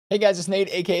Hey guys, it's Nate,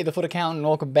 aka TheFutAccountant, and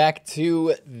welcome back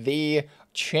to the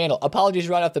channel. Apologies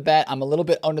right off the bat, I'm a little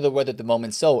bit under the weather at the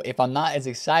moment, so if I'm not as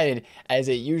excited as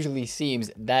it usually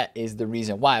seems, that is the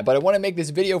reason why. But I want to make this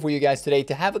video for you guys today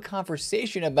to have a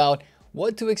conversation about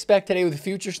what to expect today with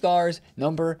Future Stars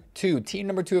number 2. Team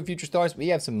number 2 of Future Stars. We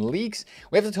have some leaks.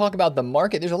 We have to talk about the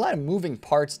market. There's a lot of moving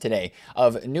parts today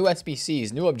of new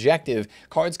SBCs, new objective,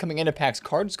 cards coming into packs,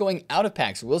 cards going out of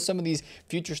packs. Will some of these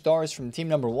Future Stars from team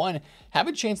number 1 have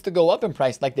a chance to go up in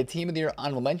price like the Team of the Year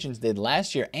honorable mentions did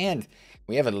last year? And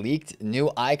we have a leaked new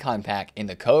icon pack in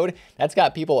the code. That's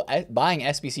got people buying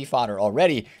SBC fodder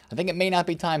already. I think it may not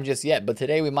be time just yet, but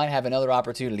today we might have another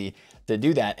opportunity to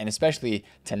do that, and especially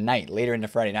tonight, later into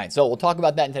Friday night. So we'll talk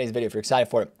about that in today's video. If you're excited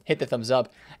for it, hit the thumbs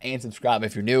up and subscribe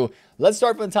if you're new. Let's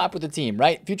start from the top with the team,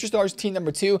 right? Future Stars team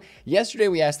number 2. Yesterday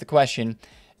we asked the question,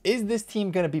 is this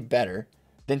team going to be better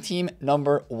than team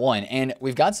number 1? And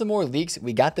we've got some more leaks.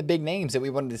 We got the big names that we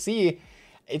wanted to see.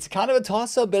 It's kind of a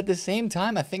toss-up, but at the same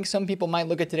time, I think some people might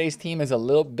look at today's team as a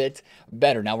little bit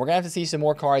better. Now, we're going to have to see some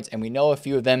more cards, and we know a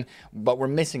few of them, but we're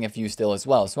missing a few still as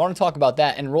well. So I want to talk about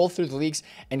that and roll through the leaks.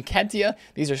 And Nketiah,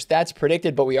 these are stats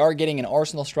predicted, but we are getting an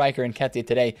Arsenal striker in Nketiah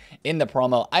today in the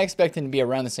promo. I expect him to be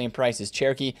around the same price as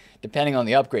Cherokee, depending on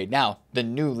the upgrade. Now, the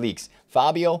new leaks.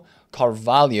 Fabio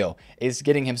Carvalho is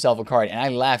getting himself a card, and I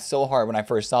laughed so hard when I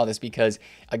first saw this because,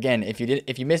 again, if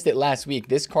you missed it last week,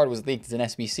 this card was leaked as an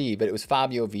SBC, but it was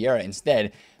Fabio Vieira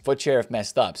instead. Foot Sheriff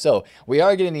messed up. So we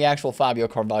are getting the actual Fabio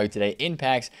Carvalho today in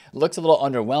packs. Looks a little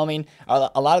underwhelming.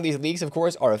 A lot of these leaks, of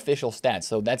course, are official stats,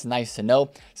 so that's nice to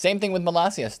know. Same thing with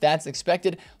Malacia. Stats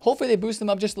expected. Hopefully they boost them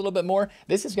up just a little bit more.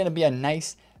 This is going to be a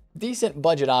nice, decent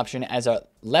budget option as a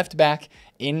left back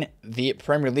in the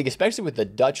Premier League, especially with the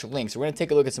Dutch links. We're going to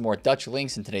take a look at some more Dutch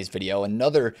links in today's video.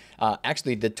 Another,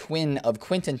 actually the twin of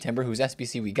Quinton Timber, whose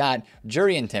SBC we got,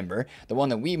 Jurian Timber, the one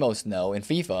that we most know in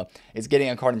FIFA, is getting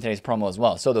a card in today's promo as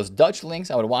well. So those Dutch links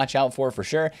I would watch out for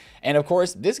sure. And of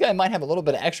course, this guy might have a little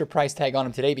bit of extra price tag on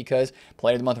him today because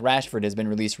Player of the Month Rashford has been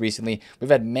released recently.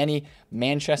 We've had many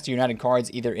Manchester United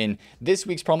cards either in this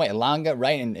week's promo, Elanga,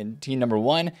 right, in team number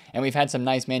 1, and we've had some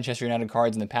nice Manchester United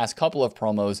cards in the past couple of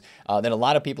promos that a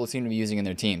lot of people seem to be using in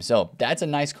their team. So that's a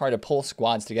nice card to pull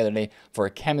squads together today for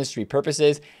chemistry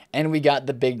purposes. And we got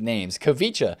the big names.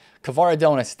 Nketiah,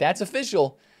 Kvaradona, stats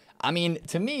official. I mean,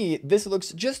 to me, this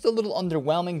looks just a little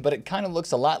underwhelming, but it kind of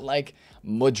looks a lot like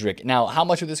Mudryk. Now, how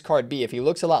much would this card be? If he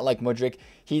looks a lot like Mudryk,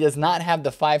 he does not have the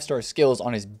 5-star skills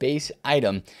on his base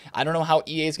item. I don't know how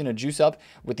EA is going to juice up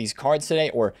with these cards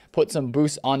today or put some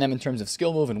boosts on them in terms of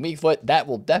skill move and weak foot. That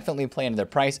will definitely play into their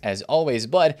price as always.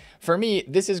 But for me,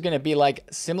 this is going to be like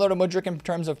similar to Mudryk in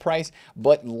terms of price,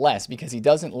 but less because he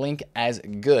doesn't link as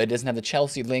good. Doesn't have the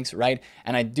Chelsea links, right?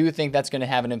 And I do think that's going to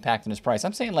have an impact on his price.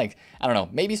 I'm saying like, I don't know,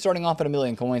 maybe starting off at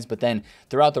 1,000,000 coins, but then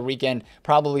throughout the weekend,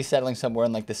 probably settling somewhere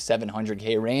in like the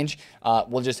 700K range.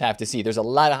 We'll just have to see. There's a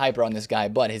lot of hype on this guy,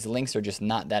 but his links are just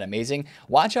not that amazing.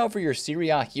 Watch out for your Serie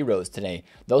A heroes today.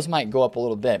 Those might go up a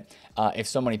little bit if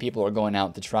so many people are going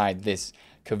out to try this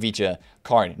Nketiah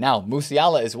card. Now,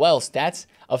 Musiala as well. Stats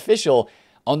official.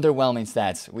 Underwhelming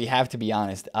stats. We have to be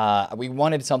honest. We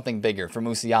wanted something bigger for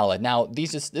Musiala. Now,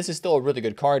 this is still a really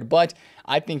good card, but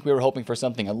I think we were hoping for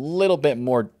something a little bit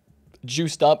more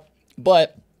juiced up.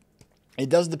 But it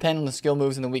does depend on the skill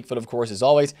moves and the weak foot, of course, as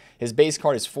always. His base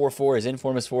card is 4-4. His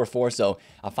inform is 4-4. So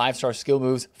a 5-star skill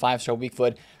moves, 5-star weak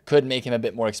foot could make him a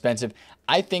bit more expensive.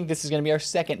 I think this is going to be our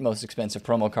second most expensive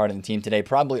promo card in the team today,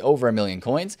 probably over 1,000,000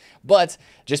 coins, but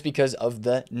just because of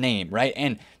the name, right?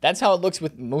 And that's how it looks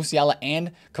with Musiala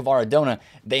and Kvaradona.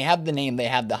 They have the name, they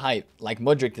have the hype, like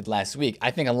Mudryk did last week. I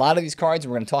think a lot of these cards,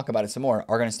 and we're going to talk about it some more,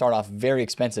 are going to start off very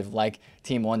expensive like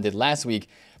Team 1 did last week.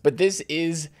 But this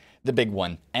is the big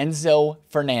one. Enzo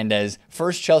Fernandez,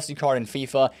 first Chelsea card in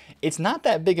FIFA. It's not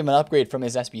that big of an upgrade from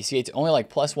his SBC. It's only like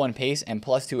 +1 pace and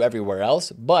 +2 everywhere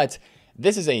else, but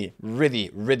this is a really,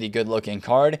 really good looking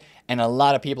card, and a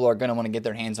lot of people are going to want to get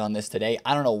their hands on this today.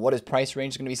 I don't know what his price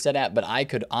range is going to be set at, but I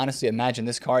could honestly imagine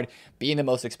this card being the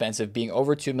most expensive, being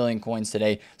over 2,000,000 coins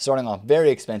today, starting off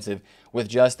very expensive with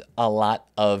just a lot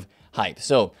of hype.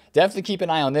 So definitely keep an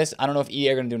eye on this. I don't know if EA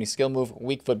are going to do any skill move,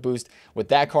 weak foot boost with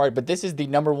that card, but this is the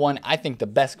number 1, I think the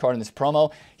best card in this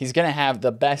promo. He's going to have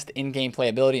the best in-game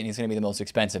playability, and he's going to be the most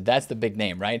expensive. That's the big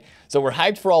name, right? So we're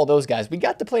hyped for all those guys. We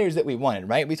got the players that we wanted,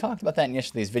 right? We talked about that in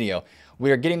yesterday's video.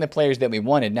 We are getting the players that we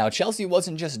wanted. Now, Chelsea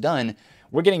wasn't just done.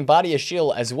 We're getting Body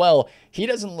Ashil as well. He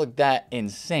doesn't look that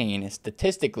insane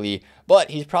statistically, but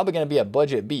he's probably going to be a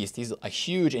budget beast. He's a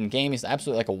huge in-game. He's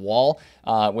absolutely like a wall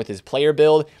with his player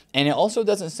build. And it also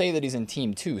doesn't say that he's in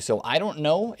Team 2. So I don't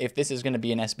know if this is going to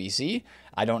be an SBC.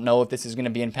 I don't know if this is going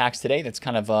to be in packs today. That's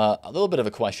kind of a little bit of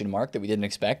a question mark that we didn't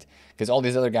expect because all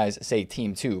these other guys say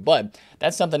Team 2. But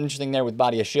that's something interesting there with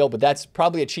Body of Shield, but that's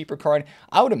probably a cheaper card.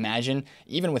 I would imagine,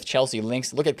 even with Chelsea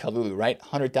links, look at Kalulu, right?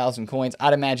 100,000 coins.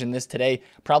 I'd imagine this today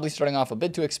probably starting off a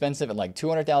bit too expensive at like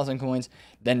 200,000 coins,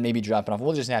 then maybe dropping off.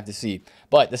 We'll just have to see.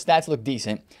 But the stats look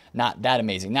decent, not that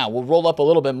amazing. Now, we'll roll up a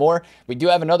little bit more. We do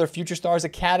have another Future Stars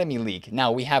Academy leak.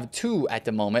 Now, we have 2 at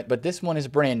the moment, but this one is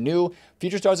brand new.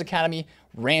 Future Stars Academy,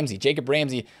 Ramsey, Jacob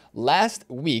Ramsey. Last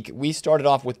week, we started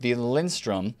off with the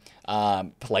Lindstrom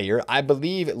player. I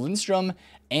believe Lindstrom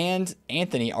and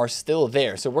Anthony are still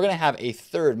there. So we're going to have a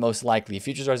third, most likely,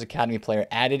 Future Stars Academy player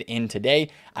added in today.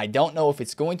 I don't know if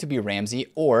it's going to be Ramsey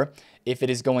or if it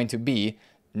is going to be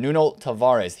Nuno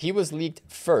Tavares. He was leaked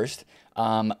first,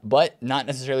 but not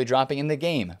necessarily dropping in the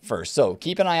game first. So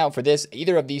keep an eye out for this.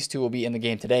 Either of these two will be in the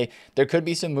game today. There could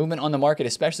be some movement on the market,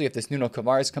 especially if this Nuno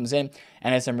Tavares comes in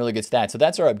and has some really good stats. So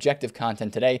that's our objective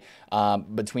content today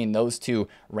between those two,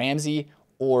 Ramsey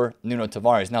or Nuno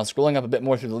Tavares. Now, scrolling up a bit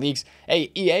more through the leaks,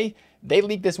 hey, EA, they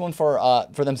leaked this one for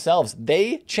themselves.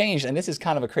 They changed, and this is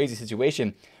kind of a crazy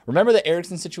situation. Remember the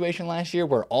Eriksen situation last year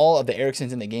where all of the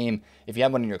Eriksens in the game, if you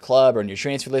have one in your club or in your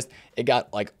transfer list, it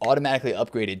got like automatically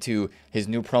upgraded to his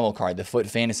new promo card, the Foot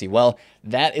Fantasy. Well,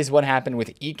 that is what happened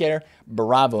with Iker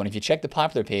Bravo. And if you check the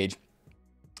popular page,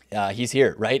 he's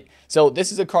here, right? So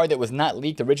this is a card that was not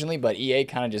leaked originally, but EA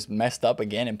kind of just messed up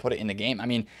again and put it in the game. I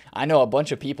mean, I know a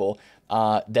bunch of people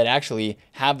that actually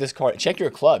have this card. Check your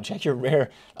club, check your rare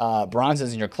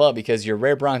bronzes in your club, because your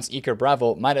rare bronze Iker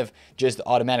Bravo might have just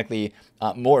automatically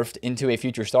morphed into a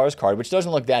Future Stars card, which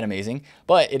doesn't look that amazing,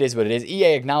 but it is what it is.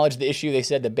 EA acknowledged the issue. They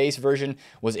said the base version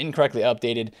was incorrectly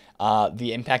updated.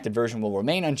 The impacted version will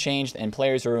remain unchanged, and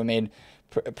players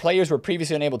were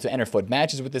previously unable to enter foot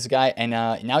matches with this guy, and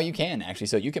now you can, actually.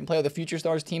 So you can play with a Future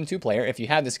Stars Team 2 player if you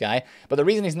have this guy. But the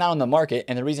reason he's not on the market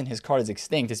and the reason his card is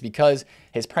extinct is because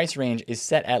his price range is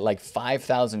set at like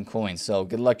 5,000 coins. So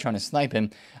good luck trying to snipe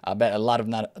him. I bet not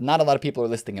a lot of people are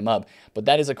listing him up. But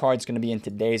that is a card that's going to be in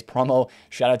today's promo.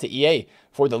 Shout out to EA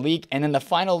for the leak. And then the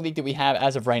final leak that we have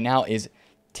as of right now is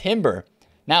Timber.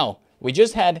 Now, we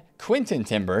just had Quinton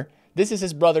Timber. This is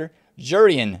his brother,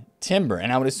 Jurriën Timber,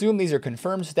 and I would assume these are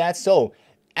confirmed stats. So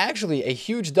actually a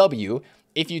huge W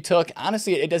if you took,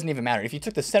 honestly, it doesn't even matter. If you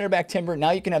took the center back Timber,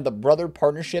 now you can have the brother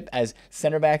partnership as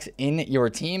center backs in your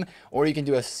team, or you can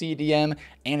do a CDM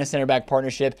and a center back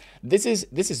partnership. This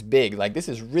is big. Like, this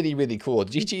is really, really cool.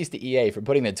 GG's to EA for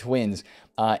putting the twins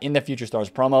in the Future Stars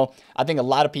promo. I think a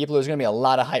lot of people, there's going to be a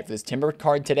lot of hype for this Timber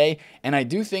card today, and I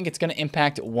do think it's going to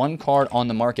impact one card on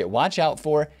the market. Watch out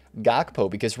for Gakpo,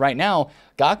 because right now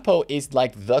Gakpo is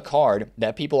like the card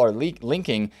that people are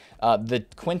linking the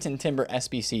Quinton Timber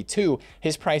SBC to.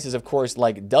 His price is, of course,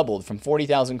 like doubled from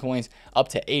 40,000 coins up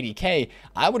to 80k.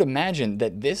 I would imagine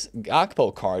that this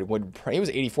Gakpo card would, it was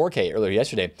 84k earlier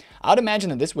yesterday. I would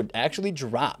imagine that this would actually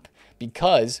drop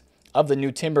because of the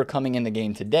new Timber coming in the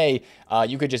game today.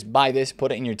 You could just buy this,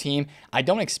 put it in your team. I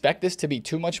don't expect this to be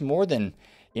too much more than,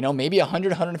 you know, maybe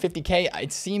 100, 150k.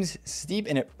 It seems steep,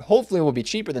 and it hopefully will be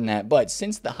cheaper than that. But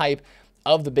since the hype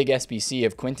of the big SBC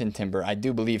of Quinton Timber, I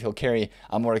do believe he'll carry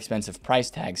a more expensive price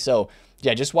tag. So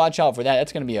yeah, just watch out for that.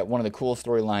 That's going to be one of the cool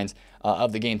storylines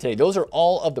of the game today. Those are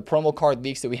all of the promo card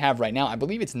leaks that we have right now. I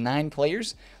believe it's 9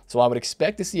 players, so I would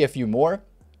expect to see a few more,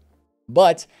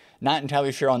 but not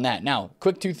entirely sure on that. Now,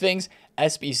 quick 2 things,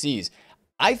 SBCs.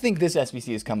 I think this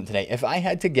SBC is coming today. If I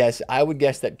had to guess, I would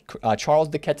guess that Charles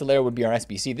de Ketelaere would be our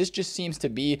SBC. This just seems to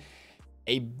be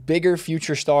a bigger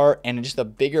future star and just a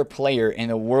bigger player in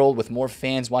the world with more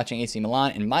fans watching AC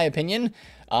Milan, in my opinion,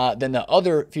 than the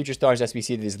other Future Stars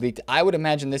SBC that is leaked. I would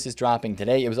imagine this is dropping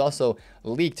today. It was also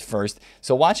leaked first,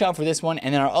 so watch out for this one.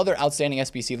 And then our other outstanding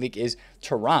SBC leak is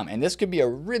Thuram, and this could be a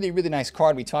really, really nice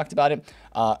card. We talked about it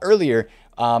earlier.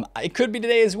 It could be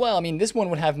today as well. I mean, this one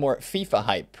would have more FIFA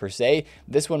hype per se.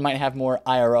 This one might have more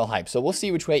IRL hype. So we'll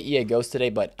see which way EA goes today,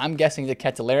 but I'm guessing the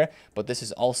Ketelaere, but this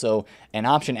is also an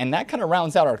option. And that kind of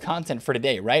rounds out our content for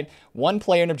today, right? 1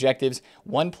 player in objectives,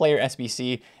 1 player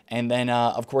SBC, and then,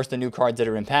 of course, the new cards that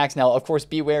are in packs. Now, of course,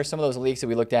 beware, some of those leaks that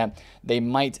we looked at, they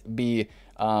might be,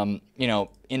 you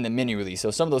know, in the mini release. So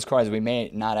some of those cards we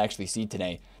may not actually see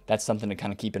today. That's something to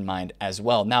kind of keep in mind as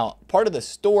well. Now, part of the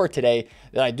store today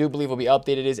that I do believe will be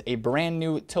updated is a brand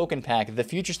new token pack, the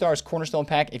Future Stars Cornerstone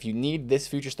Pack. If you need this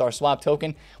Future Star Swap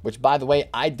token, which, by the way,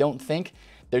 I don't think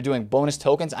they're doing bonus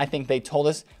tokens. I think they told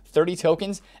us 30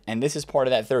 tokens, and this is part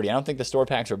of that 30. I don't think the store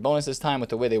packs are bonus this time with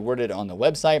the way they worded it on the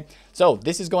website. So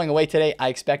this is going away today. I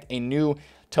expect a new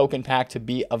token pack to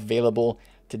be available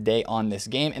today on this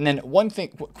game. And then one thing,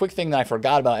 quick thing that I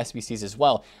forgot about SBCs as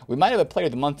well. We might have a player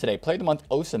of the month today. Player of the month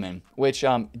Osimhen, which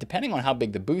depending on how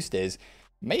big the boost is,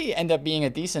 may end up being a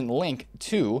decent link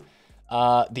to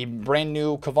the brand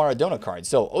new Kvaradona card.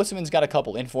 So Osimhen's got a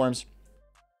couple informs.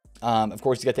 Of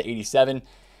course, he's got the 87.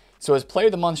 So his player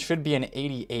of the month should be an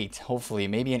 88, hopefully,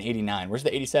 maybe an 89. Where's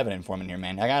the 87 inform in here,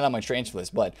 man? I got it on my transfer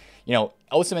list, but, you know,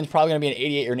 Osimhen's probably going to be an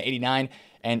 88 or an 89,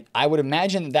 and I would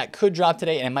imagine that could drop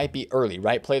today, and it might be early,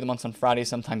 right? Player of the month on Friday,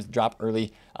 sometimes drop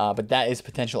early, but that is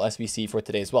potential SBC for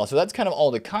today as well. So that's kind of all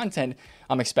the content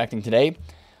I'm expecting today.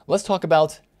 Let's talk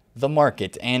about the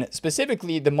market, and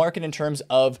specifically the market in terms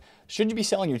of should you be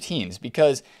selling your teams,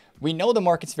 because we know the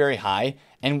market's very high,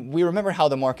 and we remember how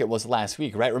the market was last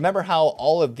week, right? Remember how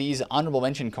all of these honorable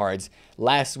mention cards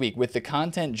last week with the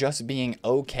content just being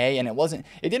okay, and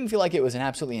it didn't feel like it was an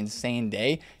absolutely insane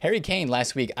day. Harry Kane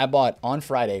last week, I bought on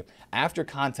Friday after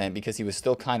content because he was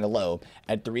still kind of low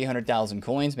at 300,000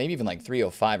 coins, maybe even like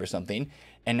 305 or something.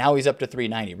 And now he's up to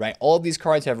 390, right? All of these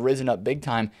cards have risen up big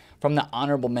time from the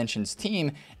honorable mentions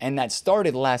team, and that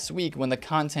started last week when the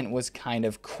content was kind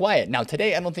of quiet. Now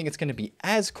today, I don't think it's going to be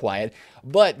as quiet,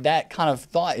 but that kind of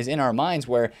thought is in our minds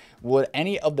where would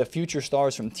any of the future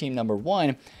stars from team number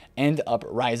 1 end up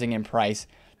rising in price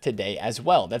today as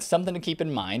well? That's something to keep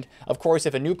in mind. Of course,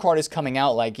 if a new card is coming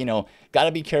out, like, you know, got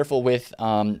to be careful with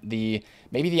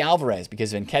maybe the Alvarez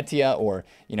because of Nketiah or,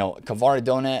 you know,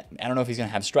 Kvaradona. I don't know if he's going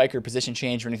to have striker position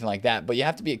change or anything like that, but you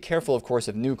have to be careful, of course,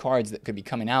 of new cards that could be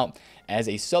coming out as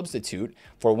a substitute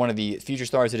for one of the future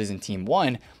stars that is in team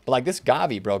 1. But like this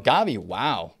Gavi, bro, Gavi,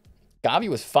 wow. Gavi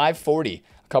was 540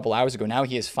 a couple hours ago. Now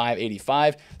he is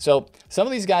 585. So some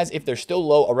of these guys, if they're still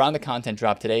low around the content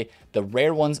drop today, the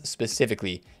rare ones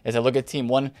specifically, as I look at team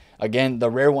 1, again, the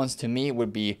rare ones to me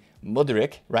would be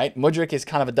Mudryk, right? Mudryk is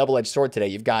kind of a double-edged sword today.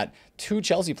 You've got 2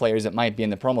 Chelsea players that might be in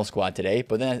the promo squad today,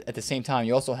 but then at the same time,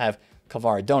 you also have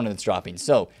Kvaradona that's dropping.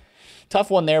 So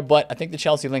tough one there, but I think the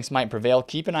Chelsea links might prevail.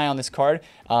 Keep an eye on this card.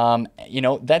 You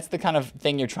know, that's the kind of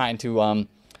thing you're trying to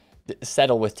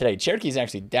settle with today. Cherokee is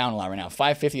actually down a lot right now.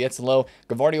 550, that's low.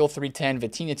 Gavardio 310,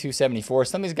 Vitinha 274.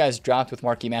 Some of these guys dropped with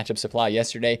marquee matchup supply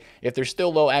yesterday. If they're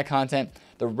still low at content,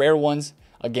 the rare ones,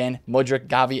 again, Mudryk,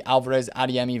 Gavi, Alvarez,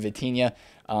 Adeyemi, Vitinha.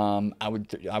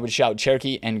 I would shout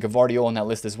Cherokee and Gavardio on that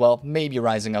list as well. Maybe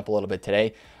rising up a little bit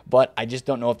today, but I just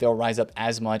don't know if they'll rise up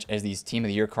as much as these Team of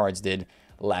the Year cards did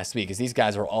last week, because these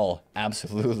guys are all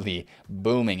absolutely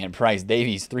booming in price.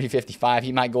 Davies 355,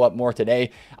 he might go up more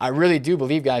today. I really do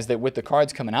believe, guys, that with the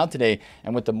cards coming out today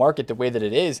and with the market the way that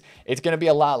it is, it's going to be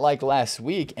a lot like last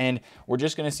week, and we're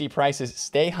just going to see prices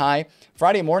stay high.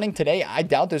 Friday morning today, I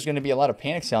doubt there's going to be a lot of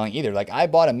panic selling either. Like, I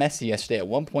bought a Messi yesterday at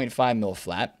 1.5 mil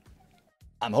flat.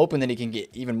 I'm hoping that he can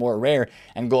get even more rare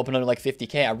and go up another like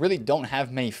 50K. I really don't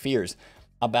have many fears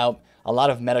about a lot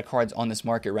of meta cards on this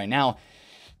market right now.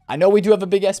 I know we do have a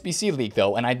big SBC leak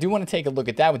though, and I do want to take a look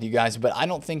at that with you guys, but I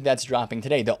don't think that's dropping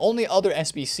today. The only other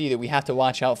SBC that we have to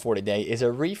watch out for today is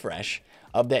a refresh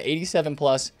of the 87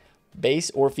 plus base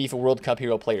or FIFA World Cup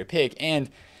hero player pick. And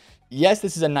yes,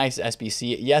 this is a nice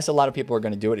SBC. Yes, a lot of people are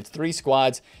going to do it. It's 3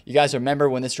 squads. You guys remember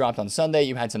when this dropped on Sunday,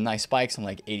 you had some nice spikes on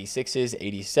like 86s,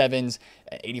 87s,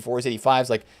 84s, 85s,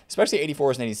 like especially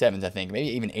 84s and 87s, I think. Maybe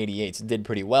even 88s did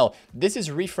pretty well. This is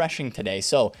refreshing today,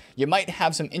 so you might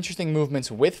have some interesting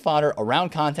movements with fodder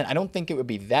around content. I don't think it would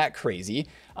be that crazy,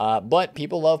 but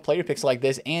people love player picks like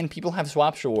this, and people have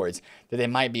swaps rewards that they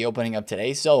might be opening up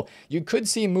today. So you could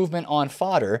see movement on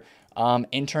fodder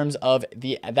in terms of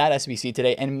that SBC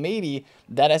today, and maybe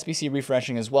that SBC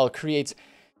refreshing as well creates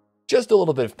just a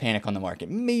little bit of panic on the market.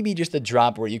 Maybe just a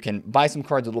drop where you can buy some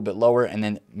cards a little bit lower, and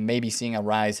then maybe seeing a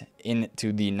rise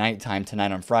into the nighttime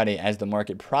tonight on Friday, as the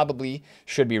market probably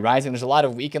should be rising. There's a lot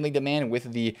of weekly demand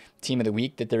with the team of the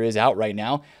week that there is out right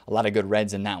now. A lot of good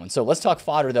reds in that one. So let's talk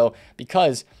fodder though,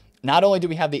 because not only do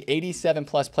we have the 87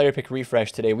 plus player pick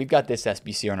refresh today, we've got this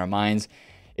SBC on our minds.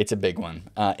 It's a big one.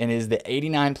 It is the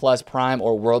 89 plus prime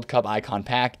or World Cup icon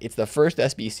pack. It's the first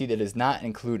SBC that does not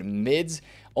include mids,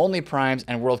 only primes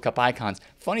and World Cup icons.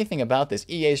 Funny thing about this,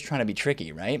 EA is trying to be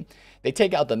tricky, right? They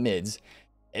take out the mids.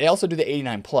 They also do the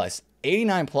 89 plus.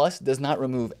 89 plus does not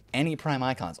remove any prime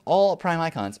icons. All prime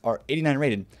icons are 89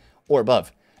 rated or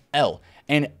above, L.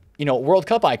 And, you know, World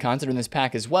Cup icons that are in this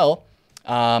pack as well.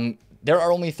 There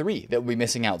are only 3 that will be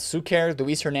missing out. Suker,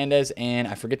 Luis Hernandez, and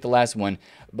I forget the last one,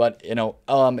 but, you know,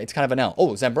 it's kind of an L. Oh,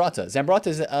 Zambrata. Zambrata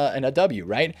is a W,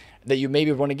 right? That you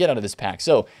maybe want to get out of this pack.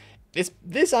 So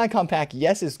this icon pack,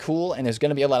 yes, is cool, and there's going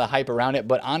to be a lot of hype around it,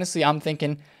 but honestly, I'm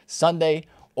thinking Sunday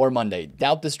or Monday.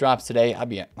 Doubt this drops today. I'd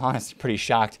be honestly pretty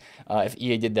shocked if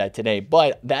EA did that today.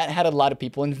 But that had a lot of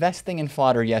people investing in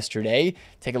fodder yesterday.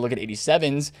 Take a look at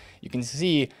 87s. You can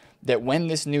see that when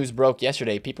this news broke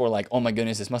yesterday, people were like, oh my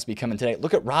goodness, this must be coming today.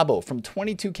 Look at Robbo from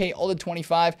 22K all to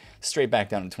 25, straight back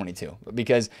down to 22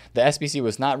 because the SBC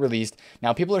was not released.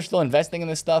 Now, people are still investing in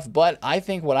this stuff, but I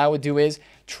think what I would do is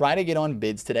try to get on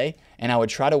bids today, and I would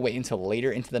try to wait until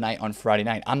later into the night on Friday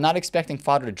night. I'm not expecting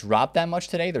fodder to drop that much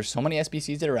today. There's so many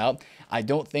SBCs that are out. I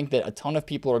don't think that a ton of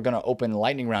people are going to open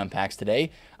lightning round packs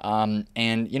today.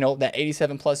 And, you know, that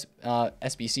 87 plus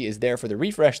SBC is there for the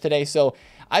refresh today. So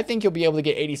I think you'll be able to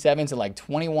get 87s at like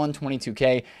 21,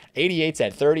 22K. 88s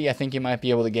at 30, I think you might be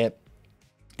able to get.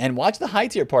 And watch the high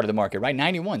tier part of the market, right?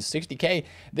 91, 60K.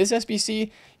 This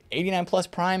SBC, 89 plus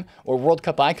prime or World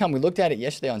Cup icon. We looked at it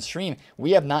yesterday on stream.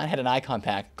 We have not had an icon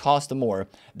pack cost more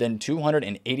than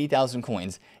 280,000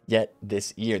 coins yet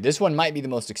this year. This one might be the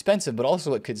most expensive, but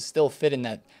also it could still fit in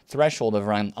that threshold of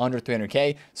around under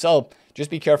 300K. So just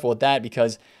be careful with that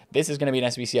because this is going to be an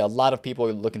SBC a lot of people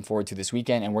are looking forward to this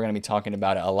weekend, and we're going to be talking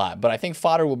about it a lot. But I think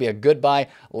fodder will be a good buy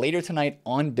later tonight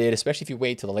on bid, especially if you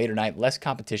wait till the later night, less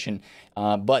competition.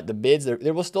 But the bids,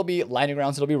 there will still be lightning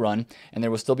rounds that'll be run, and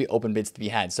there will still be open bids to be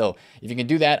had. So if you can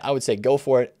do that, I would say go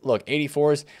for it. Look,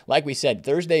 84s, like we said,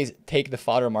 Thursdays take the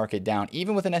fodder market down.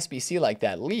 Even with an SBC like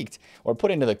that leaked or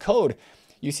put into the code,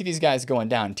 you see these guys going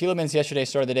down. Tielemans yesterday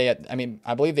started the day at,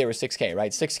 I believe they were 6K,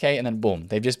 right? 6K, and then boom,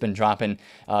 they've just been dropping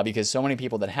because so many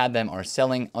people that had them are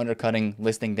selling, undercutting,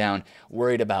 listing down,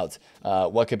 worried about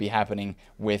what could be happening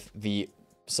with the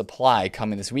supply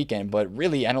coming this weekend. But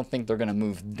really, I don't think they're going to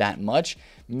move that much.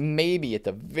 Maybe at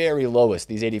the very lowest,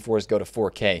 these 84s go to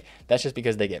 4K. That's just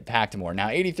because they get packed more. Now,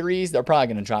 83s, they're probably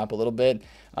going to drop a little bit.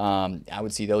 I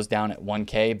would see those down at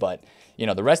 1K, but you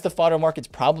know, the rest of the fodder market's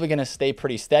probably going to stay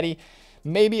pretty steady.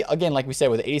 Maybe, again, like we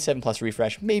said, with 87 plus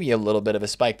refresh, maybe a little bit of a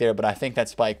spike there, but I think that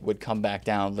spike would come back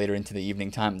down later into the evening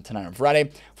time tonight on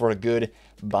Friday for a good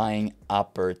buying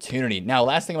opportunity. Now,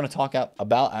 last thing I want to talk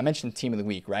about, I mentioned team of the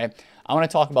week, right? I want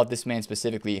to talk about this man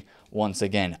specifically once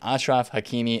again. Achraf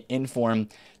Hakimi in form.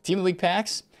 Team of the week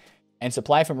packs and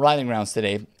supply from lightning rounds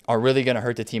today are really going to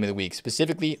hurt the team of the week,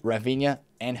 specifically Rafinha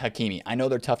and Hakimi. I know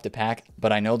they're tough to pack,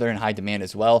 but I know they're in high demand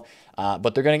as well.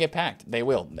 But they're going to get packed. They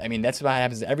will. I mean, that's what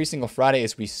happens every single Friday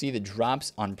is we see the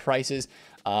drops on prices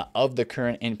of the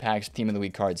current impacts team of the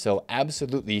week cards. So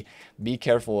absolutely be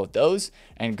careful of those,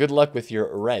 and good luck with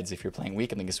your Reds if you're playing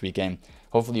weekend league this weekend.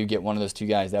 Hopefully you get one of those two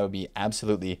guys. That would be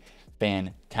absolutely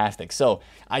fantastic. So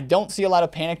I don't see a lot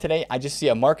of panic today. I just see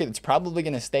a market that's probably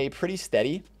going to stay pretty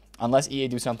steady unless EA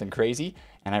do something crazy,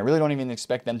 and I really don't even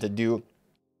expect them to do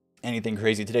anything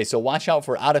crazy today. So watch out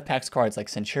for out-of-packs cards like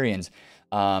Centurions,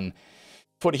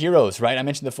 Foot Heroes, right? I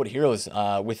mentioned the Foot Heroes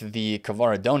with the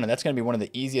Kvaradona. That's going to be one of the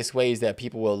easiest ways that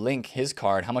people will link his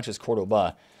card. How much is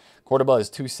Cordoba? Cordoba is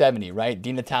 270, right?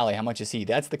 Di Natale, how much is he?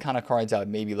 That's the kind of cards I would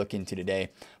maybe look into today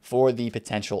for the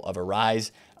potential of a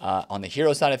rise on the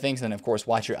hero side of things. And then, of course,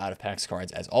 watch your out-of-packs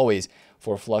cards, as always,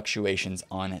 for fluctuations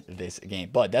on this game.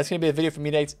 But that's going to be the video for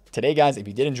me today, guys. If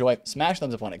you did enjoy, smash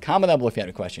thumbs up on it. Comment down below if you have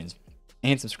any questions.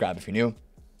 And subscribe if you're new.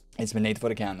 It's been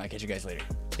TheFutAccountant. I'll catch you guys later.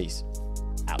 Peace.